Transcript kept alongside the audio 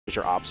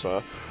your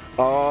Opsa.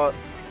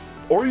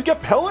 Or you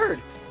get pillared.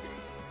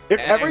 If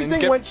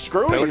everything went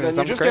screwy, then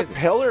you just get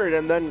pillared,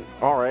 and then,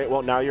 all right,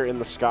 well, now you're in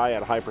the sky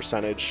at high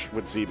percentage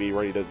with ZB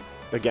ready to,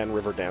 again,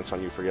 river dance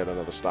on you for yet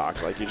another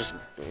stock. Like, you just...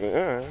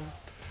 Yeah,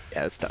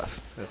 it's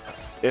tough. It's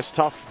tough. It's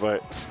tough,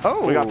 but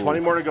we got plenty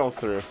more to go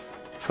through.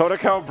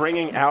 Kodako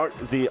bringing out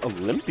the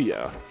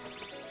Olympia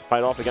to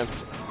fight off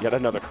against yet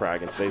another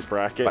Krag in today's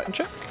bracket. Button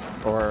check?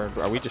 Or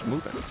are we just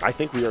moving? I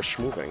think we are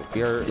schmoving.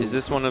 Is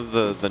this one of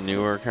the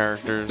newer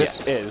characters?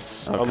 This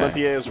is. Okay.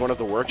 Olympia is one of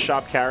the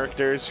workshop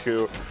characters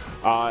who,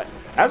 as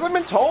I've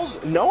been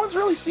told, no one's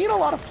really seen a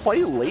lot of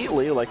play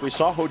lately. Like, we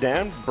saw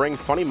Hodan bring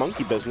Funny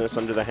Monkey Business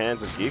under the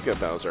hands of Giga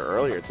Bowser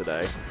earlier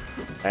today.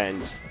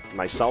 And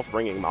myself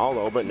bringing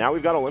Malo, but now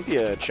we've got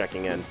Olympia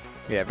checking in.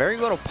 Yeah, very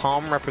little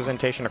palm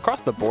representation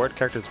across the board.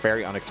 Characters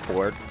very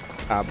unexplored.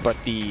 But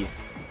the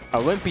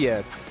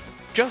Olympia,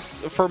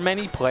 just for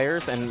many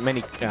players and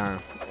many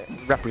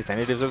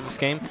representatives of this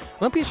game,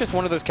 Olympia is just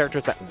one of those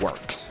characters that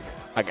works.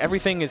 Like,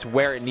 everything is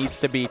where it needs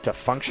to be to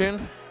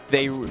function.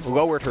 They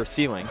lowered her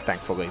ceiling,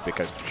 thankfully,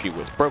 because she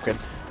was broken.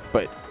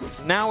 But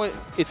now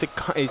it's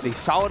a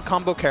solid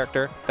combo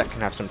character that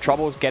can have some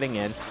troubles getting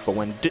in. But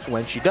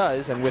when she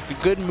does, and with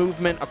good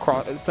movement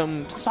across,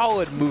 some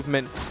solid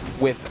movement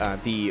with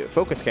the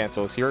focus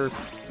cancels, you're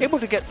able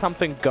to get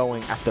something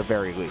going at the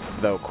very least.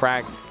 Though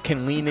Krag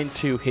can lean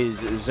into his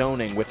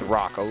zoning with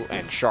rock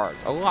and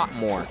shards a lot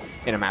more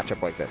in a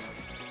matchup like this.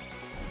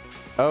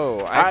 Oh,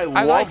 I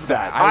love like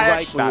that. I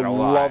like that a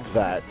lot. love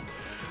that.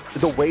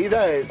 The way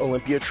that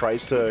Olympia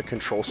tries to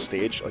control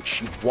stage, like,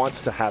 she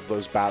wants to have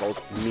those battles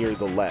near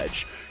the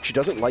ledge. She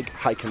doesn't like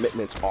high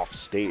commitments off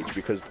stage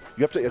because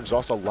you have to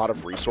exhaust a lot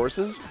of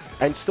resources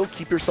and still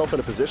keep yourself in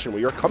a position where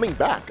you're coming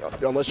back,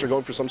 unless you're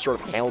going for some sort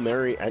of Hail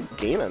Mary at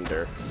game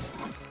ender.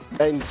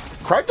 And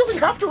Krag doesn't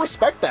have to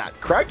respect that.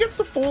 Krag gets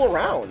to fool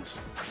around.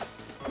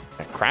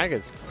 Krag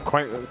is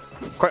quite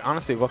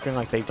honestly looking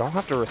like they don't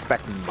have to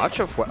respect much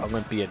of what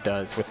Olympia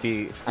does with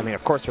the, I mean,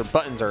 of course her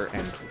buttons are,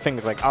 and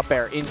things like up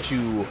air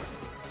into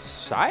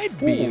side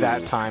B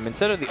that time.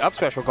 Instead of the up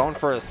special, going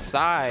for a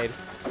side,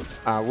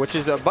 which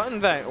is a button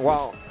that,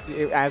 while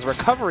as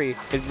recovery,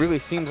 it really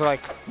seems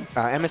like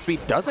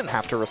MSB doesn't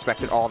have to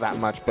respect it all that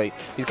much, but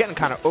he's getting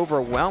kind of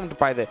overwhelmed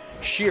by the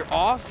sheer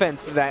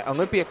offense that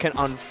Olympia can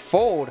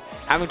unfold,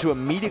 having to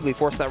immediately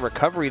force that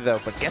recovery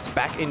though, but gets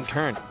back in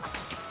turn.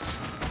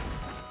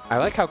 I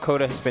like how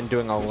Koda has been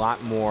doing a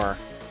lot more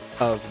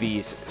of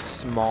these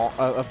small,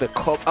 of the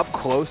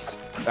up-close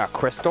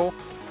crystal,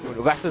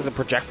 less as a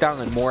projectile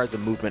and more as a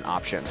movement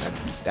option. And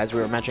as we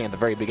were mentioning at the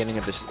very beginning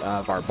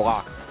of our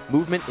block,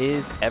 movement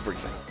is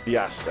everything.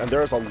 Yes, and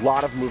there's a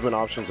lot of movement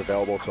options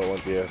available to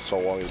Olympia so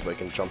long as they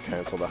can jump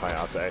cancel the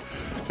Hayate.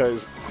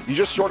 Because you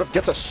just sort of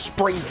get to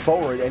spring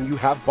forward and you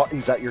have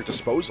buttons at your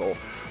disposal.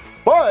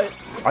 But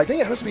I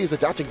think MSB is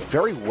adapting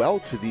very well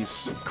to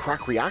these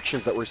crack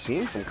reactions that we're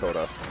seeing from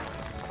Koda.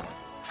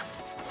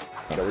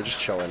 Yeah, we're just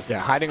chilling. Yeah,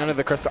 hiding under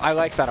the crystal. I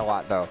like that a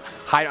lot, though.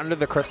 Hide under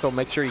the crystal,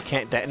 make sure you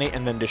can't detonate,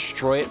 and then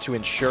destroy it to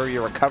ensure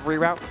your recovery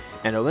route.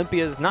 And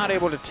Olympia is not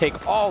able to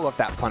take all of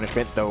that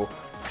punishment, though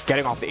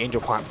getting off the Angel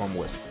platform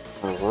was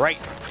right.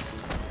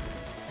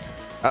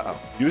 Uh-oh.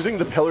 Using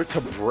the pillar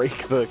to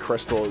break the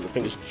crystal, I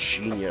think, is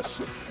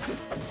genius.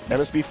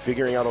 MSB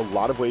figuring out a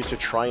lot of ways to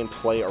try and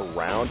play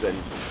around, and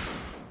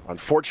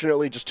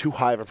unfortunately, just too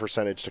high of a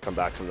percentage to come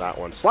back from that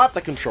one. Slap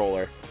the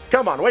controller.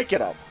 Come on, wake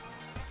it up.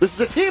 This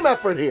is a team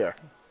effort here.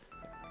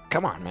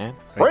 Come on, man.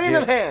 Brain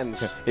and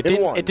hands. It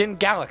didn't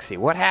Galaxy.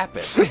 What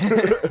happened?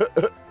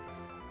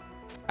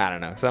 I don't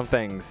know. Some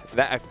things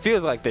that it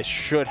feels like this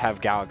should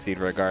have Galaxied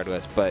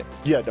regardless, but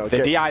yeah, no,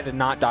 the DI did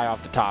not die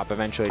off the top.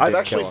 Eventually, I've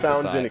actually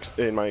found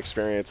in my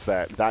experience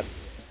that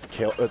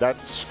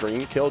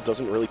screen kill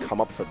doesn't really come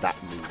up for that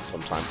move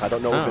sometimes. I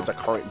don't know if it's a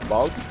current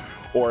bug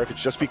or if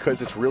it's just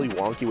because it's really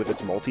wonky with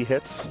its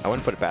multi-hits. I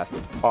wouldn't put it past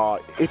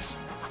it.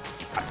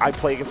 I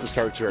play against this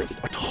character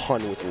a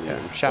ton with Lean.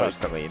 Yeah, shout outs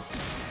to Lean.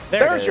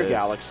 There's your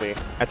Galaxy.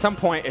 At some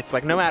point, it's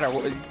like no matter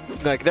what,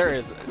 like there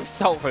is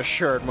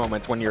self-assured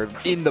moments when you're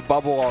in the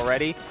bubble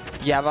already.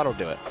 Yeah, that'll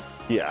do it.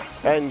 Yeah,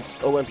 and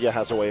Olympia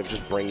has a way of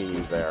just bringing you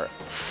there.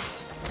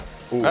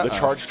 Ooh, the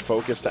charged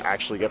focus to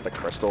actually get the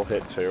crystal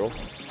hit too.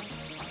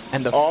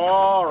 And the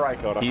all right,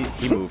 Koda. He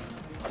moved.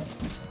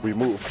 We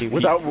moved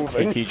without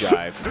moving. He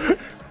jive.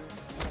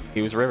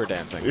 He was river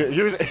dancing.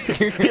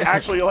 He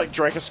actually like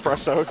drank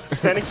espresso,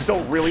 standing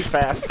still really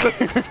fast.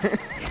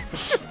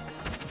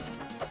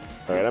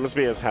 All right,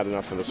 MSB has had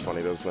enough of this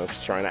funny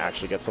business, trying to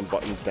actually get some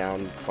buttons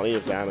down, plenty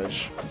of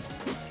damage.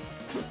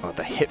 Oh,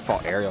 the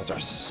hitfall aerials are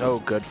so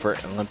good for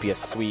Olympia's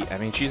suite. I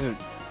mean, she's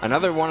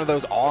another one of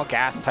those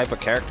all-gas type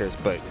of characters,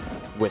 but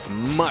with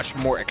much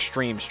more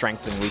extreme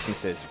strengths and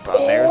weaknesses. But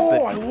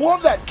I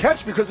love that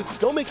catch because it's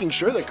still making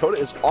sure that Koda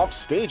is off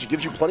stage. It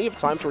gives you plenty of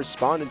time to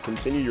respond and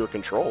continue your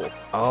control.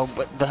 Oh,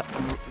 but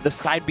the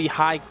side B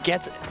high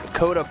gets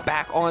Koda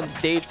back on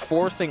stage,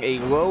 forcing a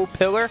low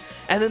pillar,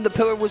 and then the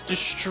pillar was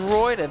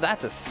destroyed, and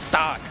that's a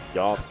stock.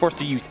 Yup. Forced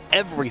to use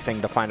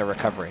everything to find a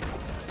recovery.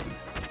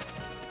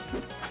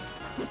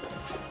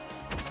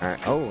 All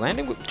right. Oh,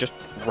 landing with just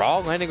raw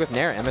landing with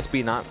Nair.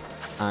 MSB not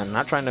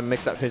trying to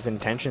mix up his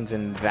intentions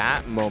in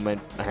that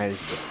moment,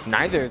 as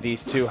neither of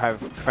these two have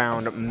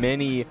found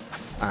many,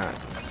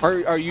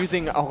 are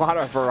using a lot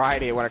of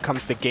variety when it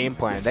comes to game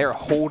plan. They're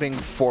holding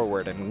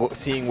forward and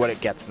seeing what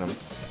it gets them.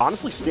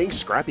 Honestly, staying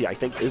scrappy, I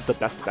think, is the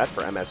best bet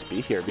for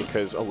MSB here,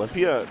 because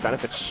Olympia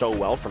benefits so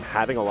well from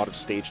having a lot of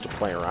stage to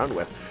play around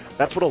with.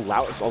 That's what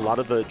allows a lot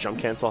of the jump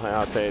cancel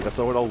Hayate. That's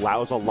what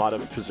allows a lot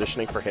of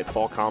positioning for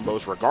hitfall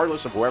combos,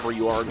 regardless of wherever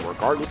you are and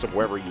regardless of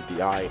wherever you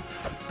DI.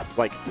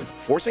 Like,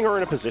 forcing her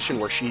in a position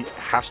where she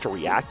has to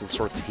react and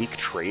sort of take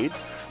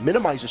trades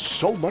minimizes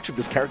so much of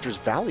this character's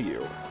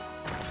value.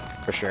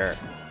 For sure.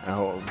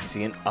 Oh, we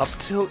see an up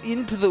tilt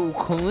into the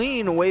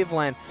clean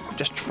waveland,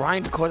 just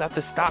trying to close out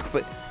the stock,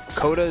 but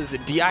Koda's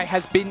DI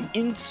has been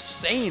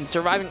insane,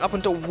 surviving up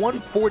until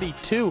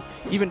 142,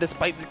 even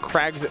despite the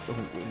Krag's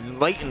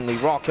blatantly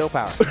raw kill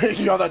power.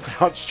 You know, that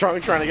down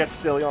strong trying to get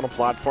silly on a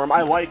platform.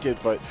 I like it,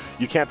 but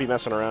you can't be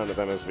messing around with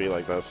MSB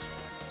like this.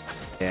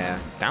 Yeah,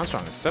 down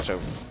strong is such a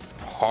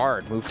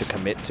hard move to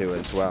commit to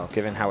as well,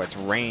 given how its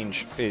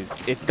range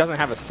is. It doesn't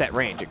have a set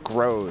range; it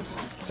grows.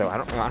 So I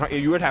don't.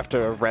 You would have to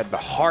have read the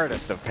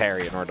hardest of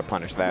parry in order to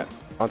punish that.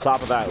 On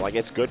top of that, like,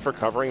 it's good for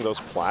covering those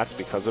plats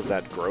because of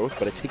that growth,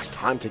 but it takes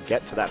time to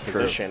get to that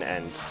position,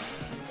 and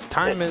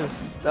time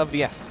is of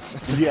the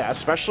essence. Yeah,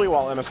 especially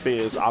while MSB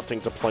is opting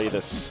to play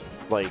this,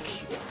 like,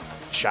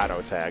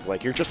 shadow tag.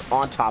 Like, you're just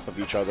on top of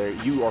each other.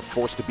 You are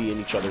forced to be in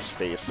each other's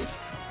face.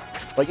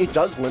 Like, it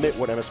does limit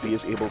what MSB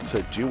is able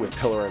to do with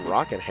Pillar and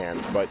Rock in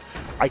hand, but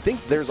I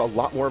think there's a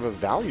lot more of a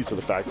value to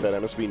the fact that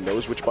MSB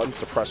knows which buttons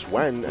to press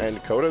when,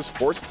 and Koda's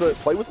forced to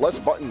play with less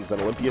buttons than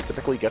Olympia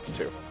typically gets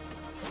to.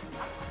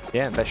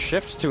 Yeah, the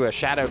shift to a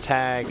shadow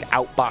tag,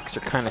 outboxer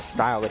kind of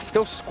style, it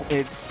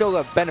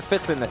still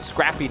benefits in the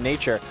scrappy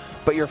nature,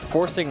 but you're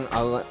forcing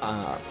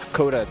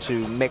Koda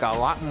to make a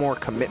lot more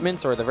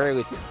commitments, or at the very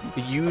least,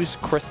 use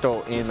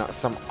Crystal in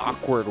some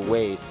awkward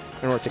ways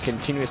in order to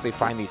continuously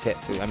find these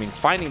hits. I mean,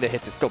 finding the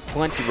hits is still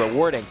plenty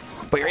rewarding,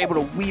 but you're able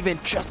to weave in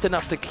just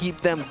enough to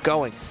keep them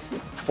going,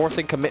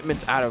 forcing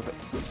commitments out of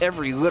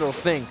every little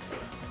thing.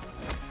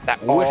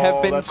 That would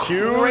have been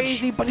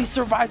crazy, huge. But he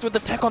survives with the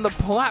tech on the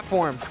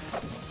platform.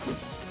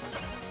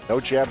 No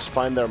jabs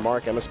find their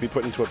mark. MSB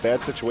put into a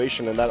bad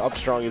situation, and that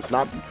upstrong is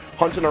not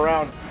hunting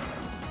around.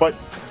 But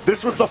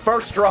this was the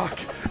first rock.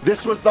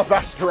 This was the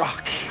best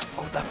rock.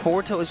 Oh, that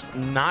forward tilt is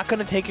not going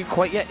to take it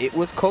quite yet. It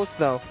was close,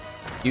 though.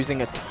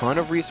 Using a ton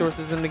of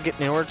resources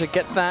in order to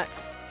get that.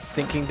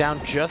 Sinking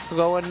down just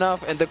low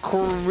enough, and the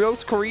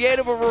most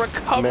creative of a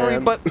recovery.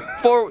 Man. But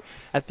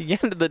at the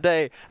end of the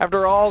day,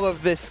 after all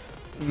this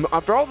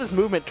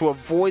movement to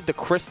avoid the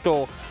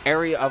crystal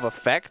area of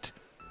effect,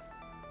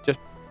 just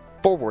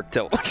forward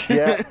tilt.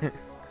 Yeah.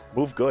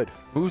 Move good.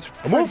 Move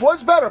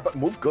was better, but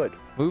move good.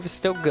 Move is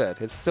still good.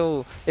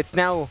 It's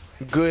now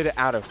good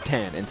out of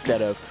 10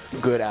 instead of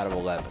good out of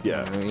 11.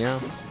 Yeah. You know?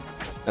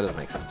 That doesn't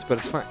make sense, but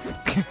it's fine.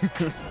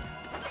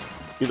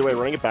 Either way,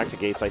 running it back to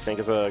Gates, I think,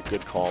 is a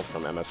good call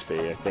from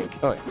MSB. I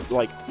think,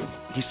 like,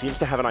 he seems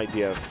to have an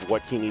idea of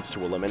what he needs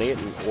to eliminate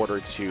in order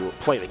to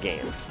play the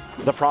game.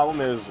 The problem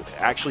is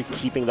actually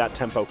keeping that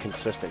tempo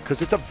consistent,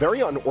 because it's a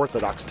very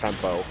unorthodox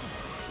tempo.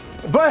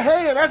 But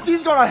hey, an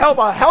SD's gonna help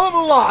a hell of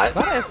a lot. A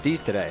lot of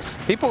SDs today.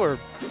 People are,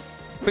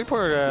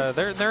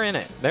 they're in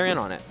it. They're in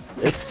on it.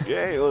 It's,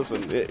 hey,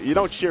 listen, you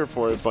don't cheer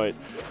for it, but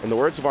in the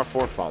words of our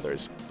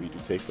forefathers, we do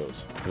take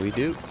those. We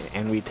do,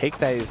 and we take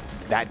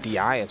that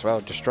DI as well,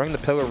 destroying the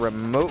pillar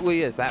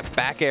remotely as that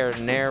back air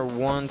nair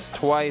once,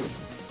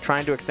 twice,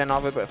 trying to extend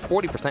off it, but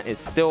 40% is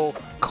still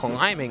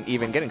climbing,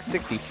 even getting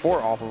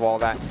 64 off of all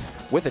that,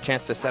 with a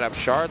chance to set up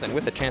shards and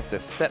with a chance to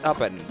set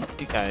up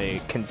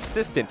a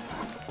consistent,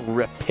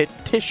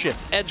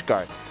 repetitious edge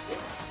guard.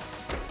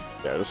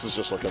 Yeah, this is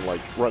just looking like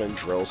running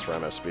drills for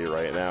MSB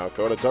right now.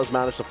 Koda does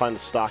manage to find the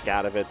stock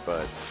out of it,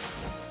 but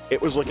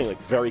it was looking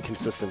like very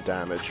consistent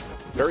damage.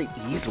 Very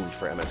easily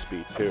for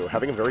MSB, too.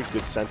 Having a very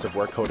good sense of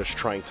where Koda's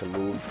trying to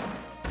move.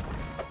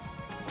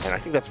 And I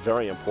think that's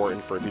very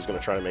important for if he's going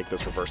to try to make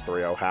this reverse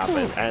 3-0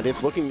 happen. And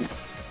it's looking,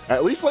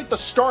 at least like the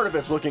start of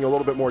it's looking a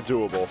little bit more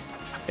doable.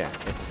 Yeah,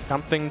 it's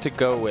something to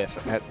go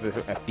with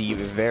at the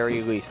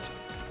very least.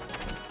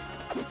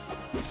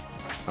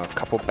 A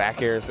couple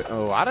back airs, a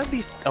lot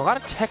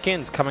of tech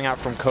ins coming out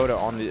from Koda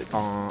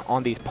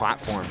on these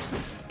platforms,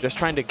 just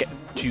trying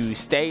to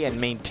stay and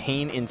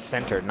maintain in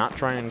center, not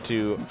trying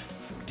to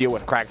deal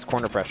with Krag's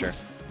corner pressure.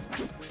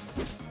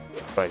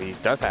 But he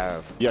does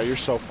have you're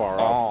so far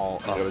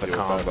all of the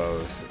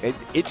combos.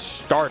 It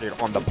started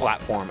on the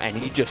platform, and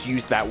he just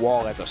used that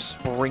wall as a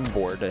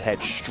springboard to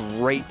head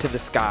straight to the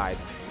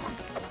skies.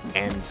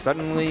 And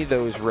suddenly,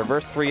 those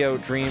reverse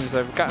 3-0 dreams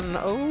have gotten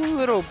a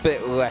little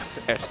bit less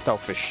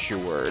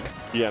self-assured.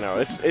 Yeah, no,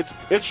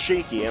 it's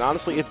shaky, and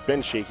honestly, it's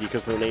been shaky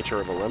because of the nature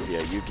of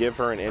Olympia. You give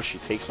her an inch, she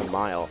takes a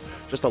mile.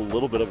 Just a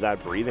little bit of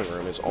that breathing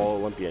room is all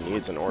Olympia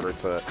needs in order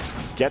to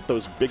get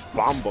those big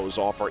bombos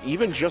off, or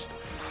even just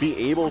be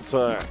able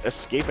to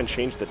escape and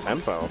change the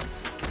tempo.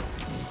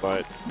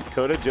 But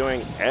Coda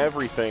doing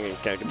everything and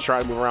can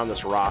try to move around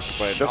this rock,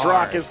 but this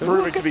rock is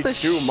proving to be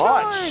too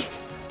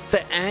much.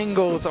 The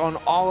angles on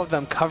all of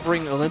them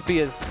covering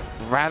Olympia's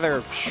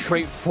rather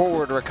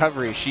straightforward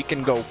recovery. She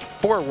can go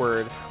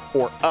forward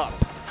or up,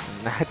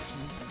 and that's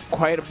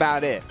quite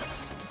about it.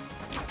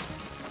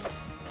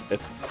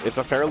 It's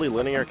a fairly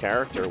linear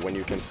character when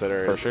you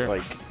consider For sure.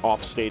 like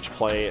off-stage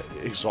play,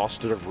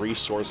 exhausted of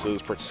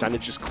resources,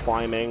 percentages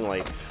climbing.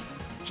 Like,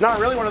 she's not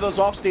really one of those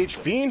off-stage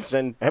fiends,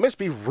 and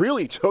MSB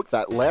really took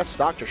that last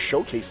stock to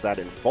showcase that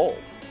in full.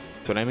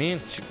 That's what I mean.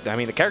 I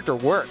mean, the character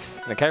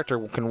works. The character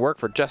can work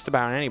for just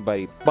about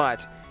anybody,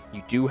 but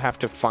you do have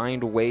to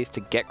find ways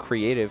to get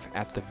creative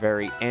at the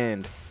very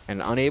end,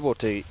 and unable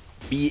to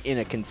be in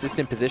a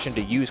consistent position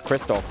to use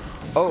Crystal.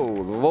 Oh,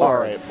 Lord. All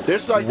right.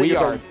 This, I think, we is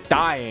are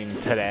dying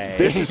today.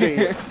 This is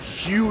a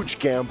huge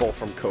gamble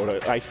from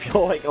Coda. I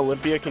feel like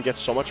Olympia can get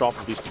so much off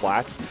of these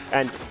plats.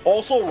 And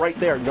also right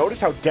there, notice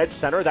how dead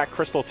center that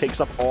Crystal takes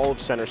up all of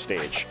center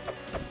stage.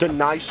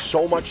 Denies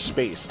so much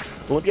space.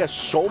 Olympia has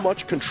so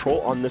much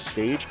control on this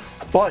stage,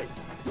 but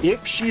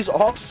if she's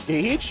off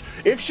stage,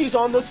 if she's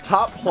on those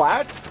top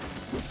plats,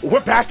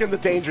 we're back in the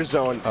danger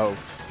zone. Oh,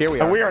 here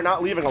we are. And we are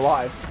not leaving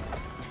alive.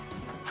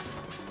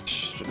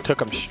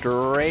 Took him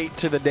straight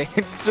to the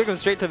took him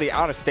straight to the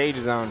out of stage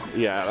zone.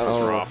 Yeah, that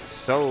was rough.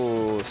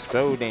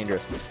 So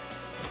dangerous.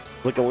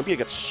 Like, Olympia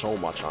gets so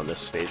much on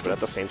this stage, but at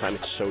the same time,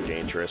 it's so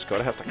dangerous.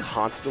 Coda has to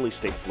constantly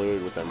stay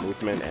fluid with their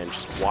movement and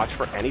just watch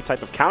for any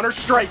type of counter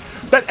strike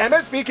that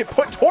MSB can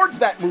put towards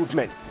that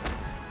movement.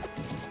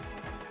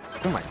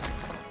 Oh my!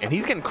 And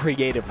he's getting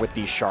creative with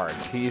these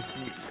shards.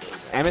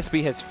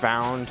 MSB has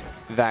found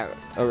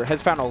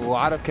a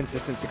lot of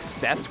consistent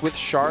success with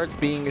shards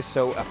being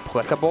so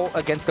applicable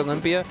against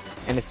Olympia,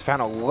 and has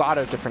found a lot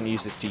of different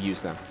uses to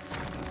use them.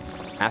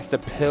 Has the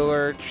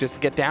pillar just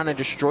get down and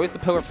destroys the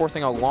pillar,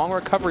 forcing a long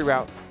recovery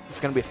route.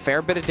 It's going to be a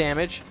fair bit of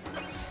damage.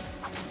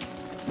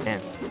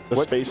 And the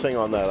spacing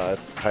on that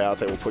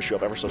Hayate will push you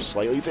up ever so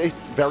slightly.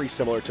 It's very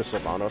similar to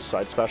Sylvanos'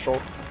 side special,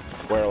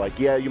 where, like,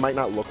 yeah, you might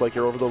not look like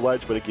you're over the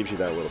ledge, but it gives you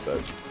that a little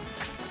bit.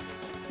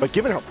 But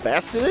given how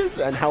fast it is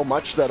and how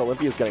much that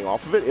Olympia is getting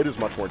off of it, it is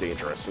much more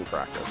dangerous in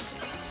practice.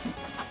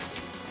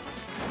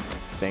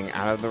 Staying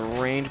out of the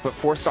range, but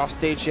forced off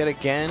stage yet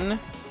again.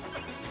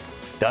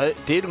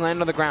 Did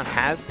land on the ground,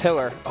 has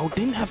pillar. Oh,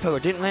 didn't have pillar,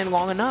 didn't land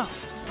long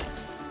enough.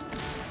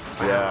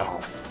 Wow.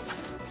 Yeah.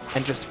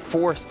 And just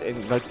forced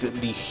in like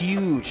the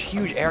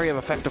huge area of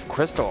effect of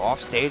Crystal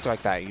off stage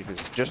like that. You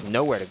just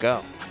nowhere to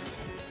go.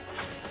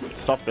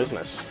 It's tough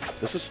business.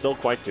 This is still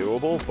quite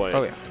doable, but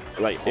oh, yeah.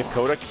 Like, if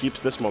Coda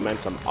keeps this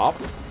momentum up,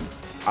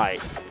 I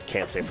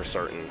can't say for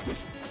certain.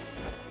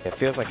 It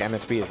feels like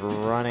MSB is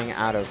running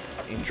out of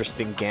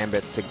interesting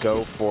gambits to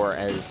go for,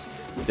 as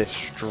the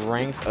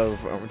strength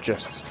of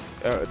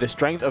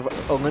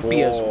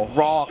Olympia's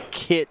raw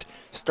kit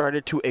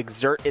started to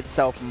exert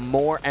itself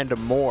more and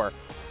more.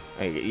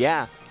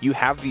 Yeah, you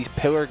have these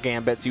pillar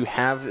gambits, you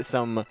have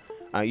some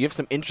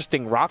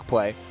interesting rock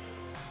play,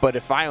 but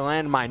if I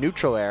land my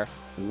neutral air,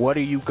 what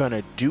are you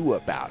gonna do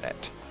about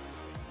it?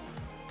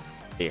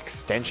 The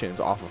extensions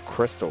off of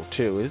Crystal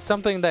too. It's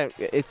something that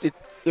it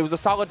was a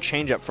solid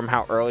change up from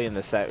how early in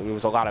the set it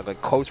was a lot of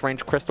like close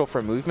range Crystal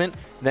for movement.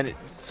 Then it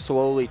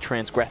slowly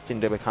transgressed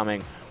into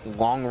becoming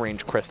long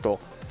range Crystal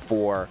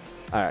for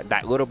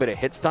that little bit of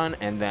hit stun,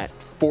 and that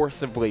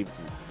forcibly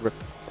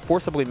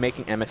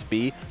making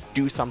MSB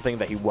do something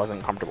that he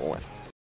wasn't comfortable with.